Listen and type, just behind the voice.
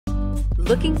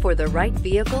Looking for the right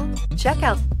vehicle? Check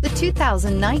out the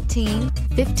 2019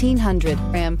 1500.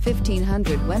 Ram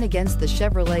 1500 went against the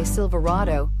Chevrolet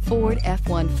Silverado, Ford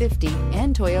F-150,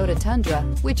 and Toyota Tundra,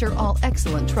 which are all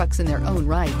excellent trucks in their own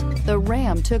right. The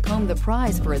Ram took home the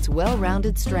prize for its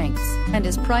well-rounded strengths and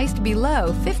is priced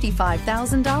below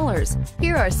 $55,000.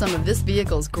 Here are some of this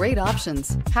vehicle's great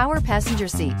options: power passenger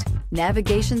seat,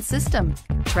 navigation system,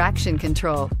 traction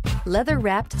control,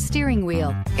 leather-wrapped steering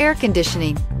wheel, air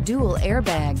conditioning, dual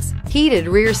airbags, heated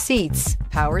rear seats,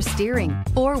 power steering,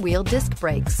 four-wheel disc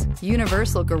brakes,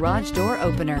 universal garage door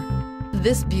opener.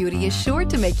 This beauty is sure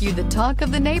to make you the talk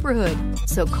of the neighborhood,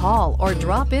 so call or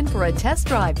drop in for a test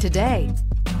drive today.